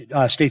MacArthur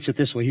states it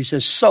this way. He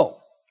says, so,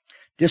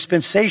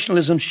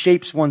 Dispensationalism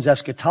shapes one's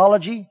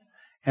eschatology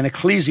and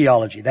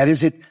ecclesiology. That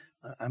is,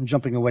 I'm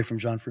jumping away from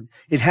John.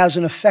 It has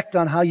an effect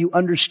on how you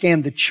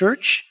understand the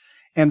church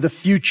and the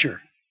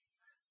future.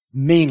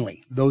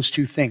 Mainly, those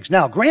two things.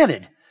 Now,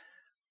 granted,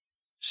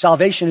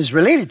 salvation is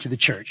related to the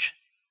church,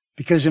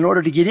 because in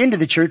order to get into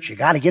the church, you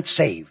got to get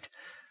saved.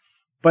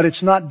 But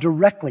it's not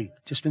directly,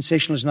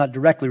 dispensationalism is not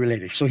directly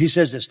related. So he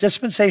says this,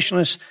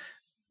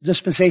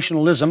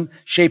 dispensationalism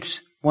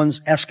shapes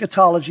one's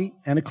eschatology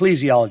and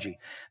ecclesiology.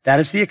 That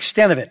is the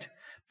extent of it.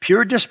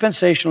 Pure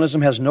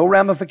dispensationalism has no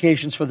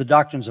ramifications for the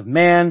doctrines of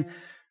man,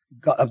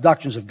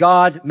 doctrines of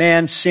God,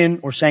 man, sin,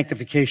 or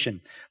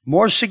sanctification.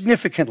 More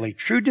significantly,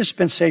 true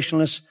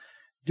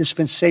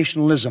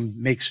dispensationalism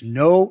makes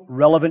no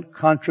relevant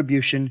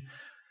contribution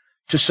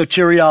to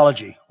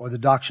soteriology, or the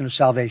doctrine of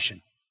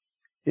salvation.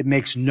 It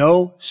makes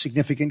no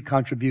significant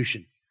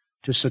contribution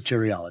to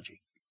soteriology.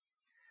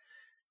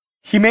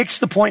 He makes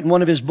the point in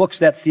one of his books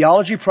that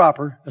theology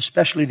proper,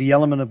 especially the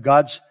element of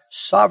God's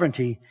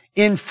sovereignty,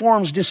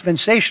 informs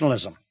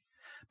dispensationalism.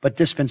 But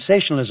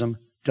dispensationalism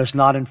does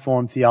not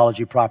inform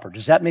theology proper.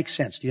 Does that make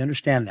sense? Do you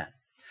understand that?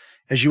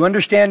 As you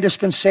understand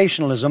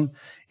dispensationalism,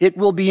 it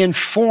will be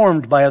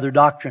informed by other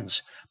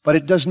doctrines, but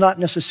it does not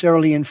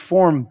necessarily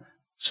inform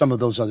some of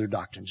those other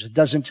doctrines. It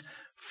doesn't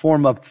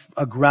form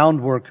a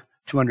groundwork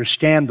to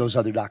understand those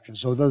other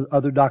doctrines. So those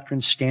other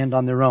doctrines stand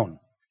on their own.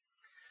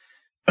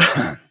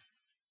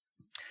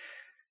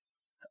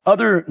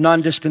 Other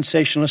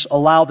non-dispensationalists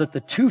allow that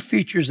the two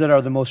features that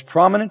are the most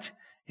prominent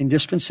in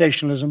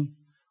dispensationalism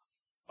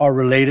are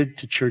related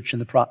to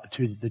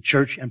the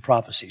church and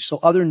prophecy. So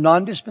other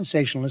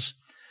non-dispensationalists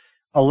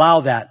allow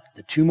that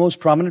the two most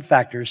prominent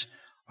factors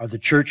are the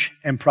church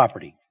and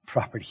prophecy.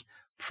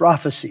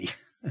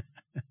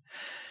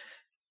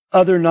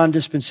 Other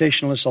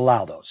non-dispensationalists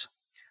allow those.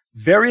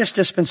 Various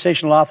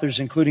dispensational authors,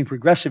 including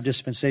progressive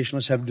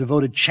dispensationalists, have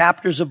devoted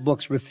chapters of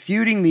books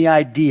refuting the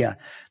idea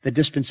that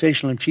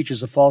dispensationalism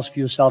teaches a false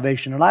view of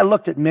salvation. And I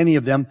looked at many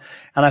of them,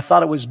 and I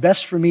thought it was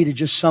best for me to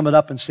just sum it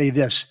up and say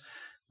this: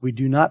 we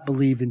do not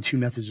believe in two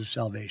methods of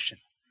salvation.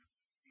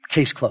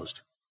 Case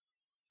closed.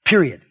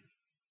 Period.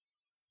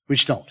 We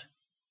just don't.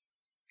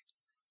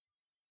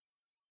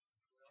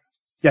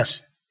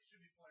 Yes.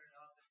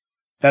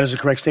 That is a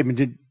correct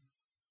statement.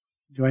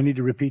 Do I need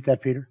to repeat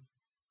that, Peter?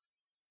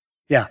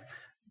 Yeah.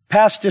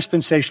 Past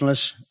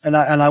dispensationalists, and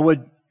I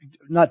would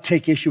not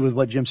take issue with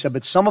what Jim said,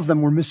 but some of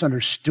them were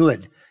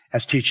misunderstood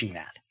as teaching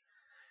that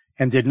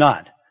and did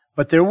not.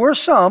 But there were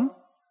some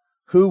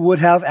who would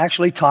have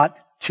actually taught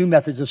two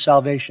methods of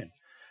salvation.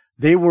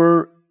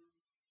 There's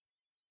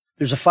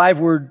a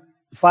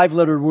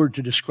five-letter word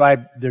to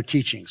describe their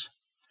teachings.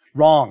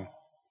 Wrong.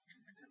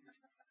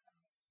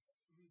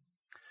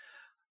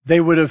 They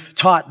would have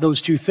taught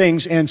those two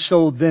things, and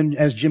so then,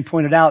 as Jim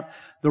pointed out,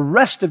 the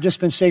rest of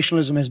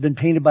dispensationalism has been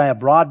painted by a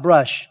broad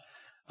brush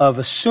of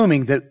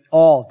assuming that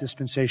all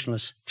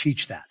dispensationalists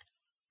teach that,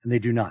 and they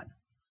do not.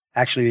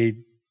 Actually, they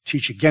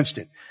teach against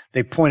it.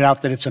 They point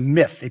out that it's a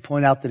myth. They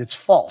point out that it's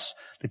false.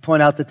 They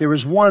point out that there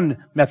is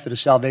one method of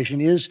salvation,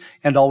 is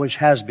and always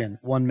has been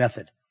one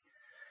method.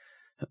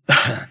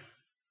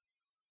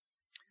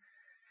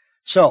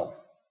 So,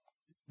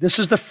 this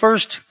is the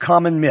first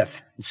common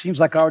myth. It seems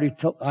like I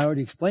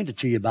already explained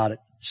to you about it,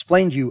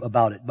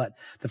 but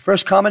the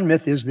first common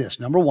myth is this.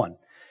 Number one,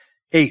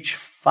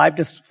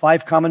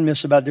 five common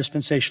myths about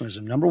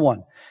dispensationalism. Number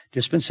one,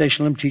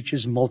 dispensationalism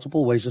teaches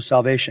multiple ways of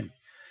salvation.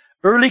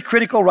 Early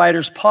critical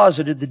writers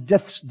posited that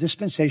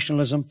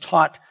dispensationalism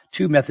taught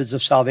two methods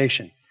of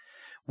salvation.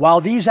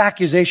 While these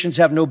accusations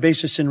have no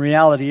basis in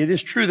reality, it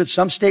is true that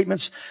some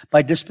statements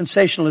by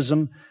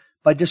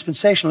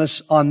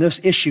dispensationalists on this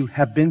issue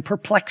have been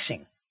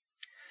perplexing.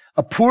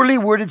 A poorly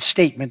worded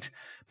statement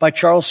by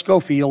Charles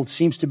Scofield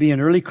seems to be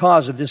an early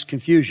cause of this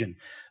confusion.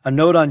 A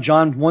note on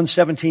John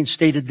 1:17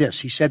 stated this.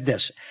 He said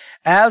this: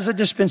 as a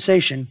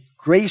dispensation,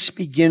 grace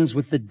begins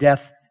with the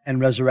death and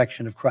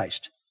resurrection of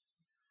Christ.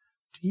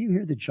 Do you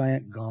hear the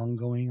giant gong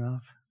going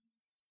off?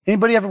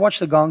 Anybody ever watch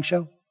The Gong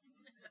Show?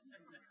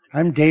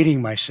 I'm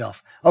dating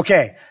myself.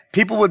 Okay,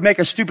 people would make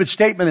a stupid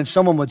statement and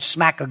someone would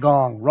smack a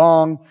gong.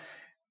 Wrong.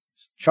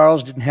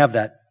 Charles didn't have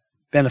that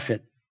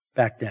benefit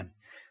back then.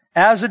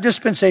 As a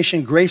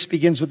dispensation, grace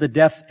begins with the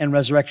death and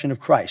resurrection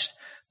of Christ.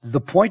 The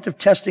point of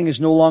testing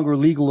is no longer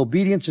legal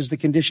obedience as the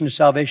condition of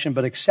salvation,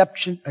 but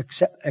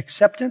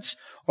acceptance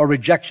or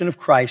rejection of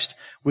Christ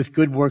with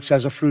good works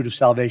as a fruit of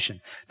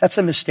salvation. That's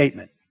a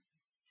misstatement.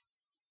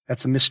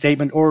 That's a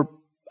misstatement, or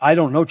I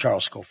don't know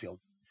Charles Scofield.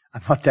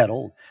 I'm not that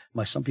old.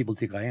 Some people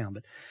think I am,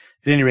 but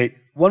at any rate,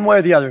 one way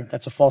or the other,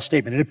 that's a false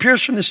statement. It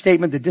appears from this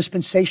statement that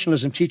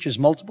dispensationalism teaches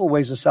multiple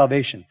ways of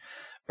salvation.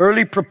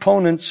 Early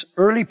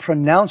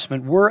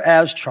pronouncement were,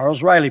 as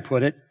Charles Ryrie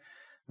put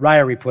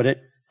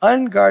it,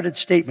 unguarded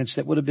statements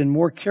that would have been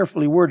more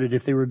carefully worded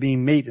if they were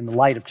being made in the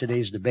light of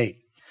today's debate.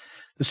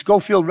 The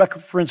Scofield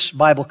Reference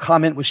Bible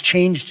comment was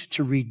changed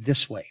to read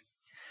this way: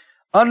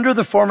 under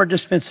the former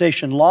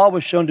dispensation, law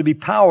was shown to be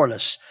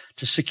powerless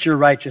to secure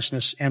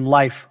righteousness and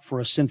life for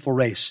a sinful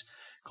race.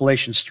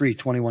 Galatians 3,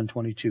 21,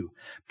 22.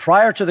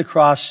 Prior to the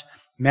cross,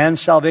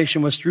 man's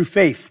salvation was through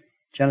faith.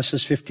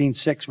 Genesis 15,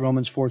 6,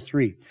 Romans 4,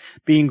 3.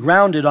 Being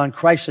grounded on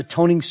Christ's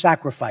atoning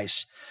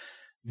sacrifice,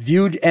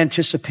 viewed,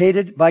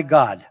 anticipated by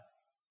God.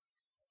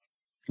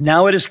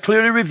 Now it is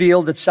clearly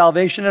revealed that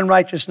salvation and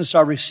righteousness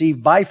are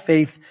received by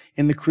faith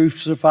in the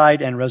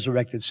crucified and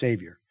resurrected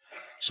Savior.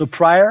 So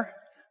prior,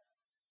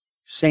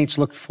 saints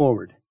looked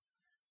forward.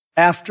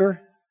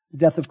 After the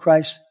death of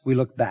Christ, we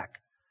look back.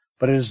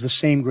 But it is the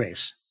same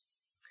grace.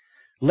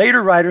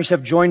 Later writers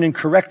have joined in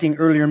correcting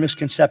earlier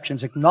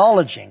misconceptions,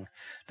 acknowledging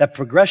that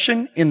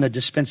progression in the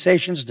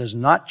dispensations does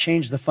not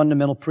change the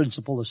fundamental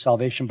principle of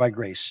salvation by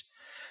grace.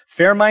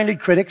 Fair-minded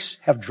critics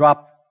have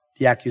dropped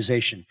the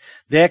accusation.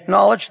 They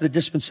acknowledge the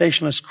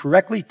dispensationalists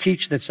correctly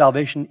teach that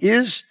salvation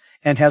is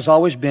and has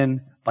always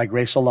been by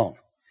grace alone.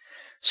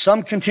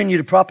 Some continue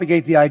to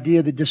propagate the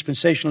idea that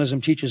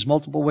dispensationalism teaches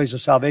multiple ways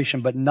of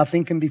salvation, but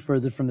nothing can be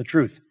further from the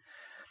truth.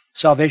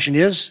 Salvation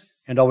is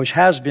and always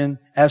has been,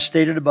 as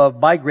stated above,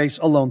 by grace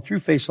alone, through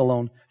faith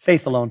alone,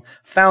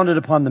 founded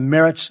upon the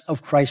merits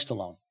of Christ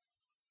alone.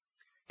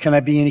 Can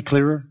I be any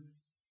clearer?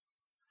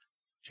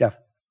 Jeff.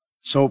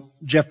 So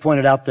Jeff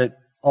pointed out that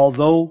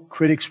although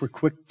critics were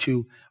quick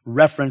to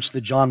reference the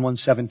John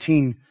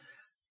 1:17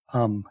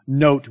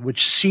 note,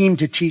 which seemed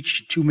to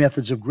teach two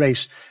methods of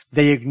grace,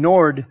 they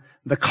ignored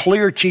the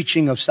clear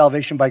teaching of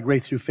salvation by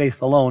grace through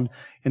faith alone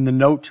in the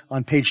note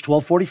on page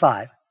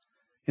 1245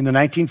 in the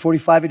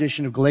 1945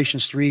 edition of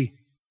Galatians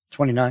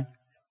 3:29.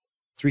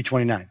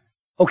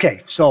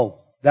 Okay, so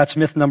that's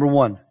myth number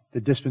one,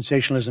 that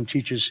dispensationalism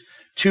teaches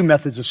two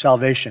methods of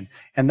salvation.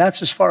 And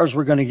that's as far as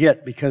we're going to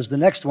get, because the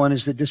next one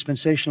is that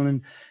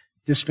dispensationalism,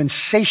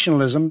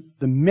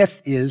 the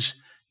myth is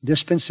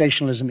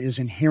dispensationalism is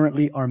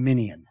inherently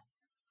Arminian.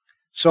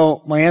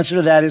 So my answer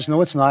to that is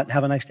no, it's not.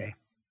 Have a nice day.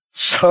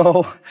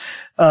 So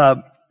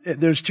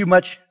there's too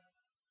much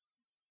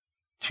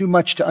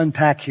to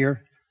unpack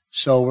here.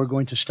 So we're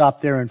going to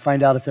stop there and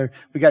find out if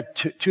we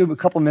got a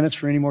couple minutes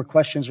for any more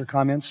questions or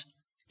comments.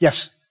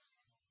 Yes,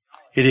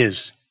 it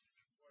is.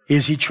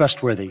 Is he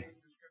trustworthy?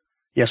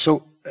 Yes.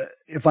 So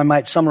if I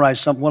might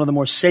summarize one of the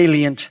more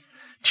salient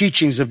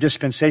teachings of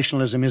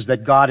dispensationalism is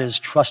that God is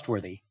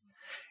trustworthy.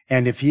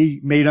 And if he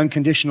made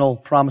unconditional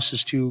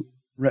promises to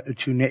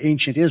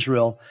ancient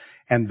Israel,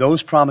 and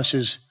those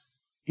promises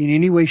in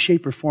any way,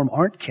 shape, or form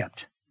aren't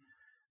kept,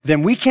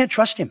 then we can't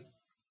trust him.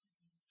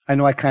 I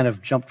know I kind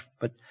of jumped,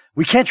 but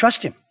we can't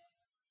trust him.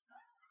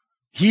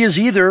 He is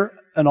either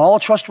an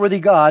all-trustworthy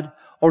God,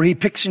 or he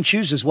picks and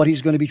chooses what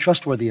he's going to be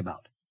trustworthy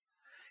about.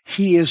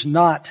 He is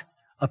not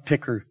a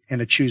picker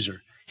and a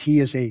chooser. He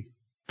is a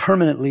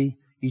permanently,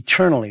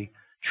 eternally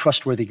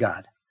trustworthy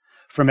God.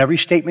 From every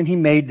statement he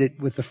made, that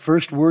with the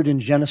first word in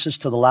Genesis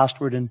to the last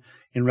word in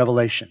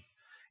Revelation.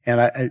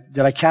 And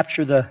did I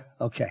capture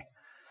okay.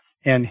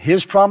 And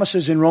his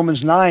promises in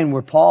Romans 9,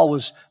 where Paul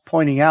was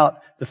pointing out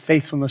the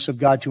faithfulness of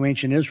God to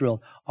ancient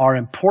Israel, are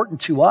important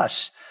to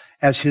us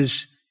as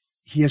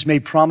he has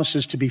made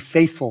promises to be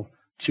faithful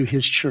to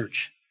his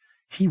church.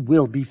 He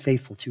will be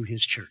faithful to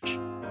his church.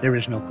 There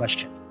is no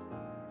question.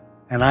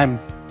 And I'm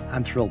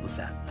thrilled with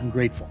that. I'm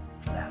grateful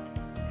for that.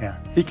 Yeah.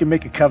 He can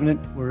make a covenant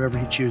wherever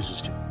he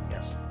chooses to.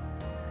 Yes.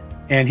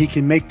 And he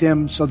can make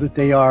them so that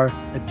they are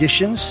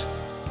additions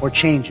or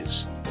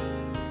changes.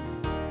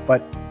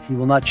 But he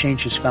will not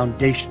change his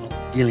foundational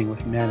dealing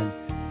with man and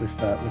with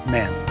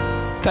man.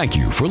 Thank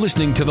you for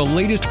listening to the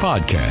latest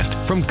podcast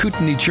from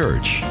Kootenai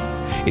Church.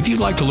 If you'd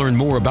like to learn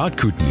more about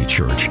Kootenai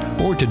Church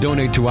or to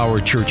donate to our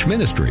church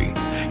ministry,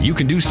 you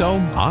can do so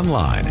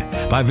online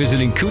by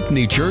visiting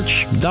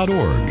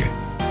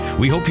kootenaichurch.org.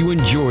 We hope you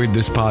enjoyed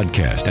this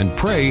podcast and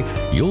pray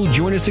you'll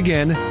join us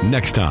again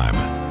next time.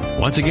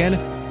 Once again,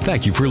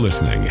 thank you for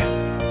listening.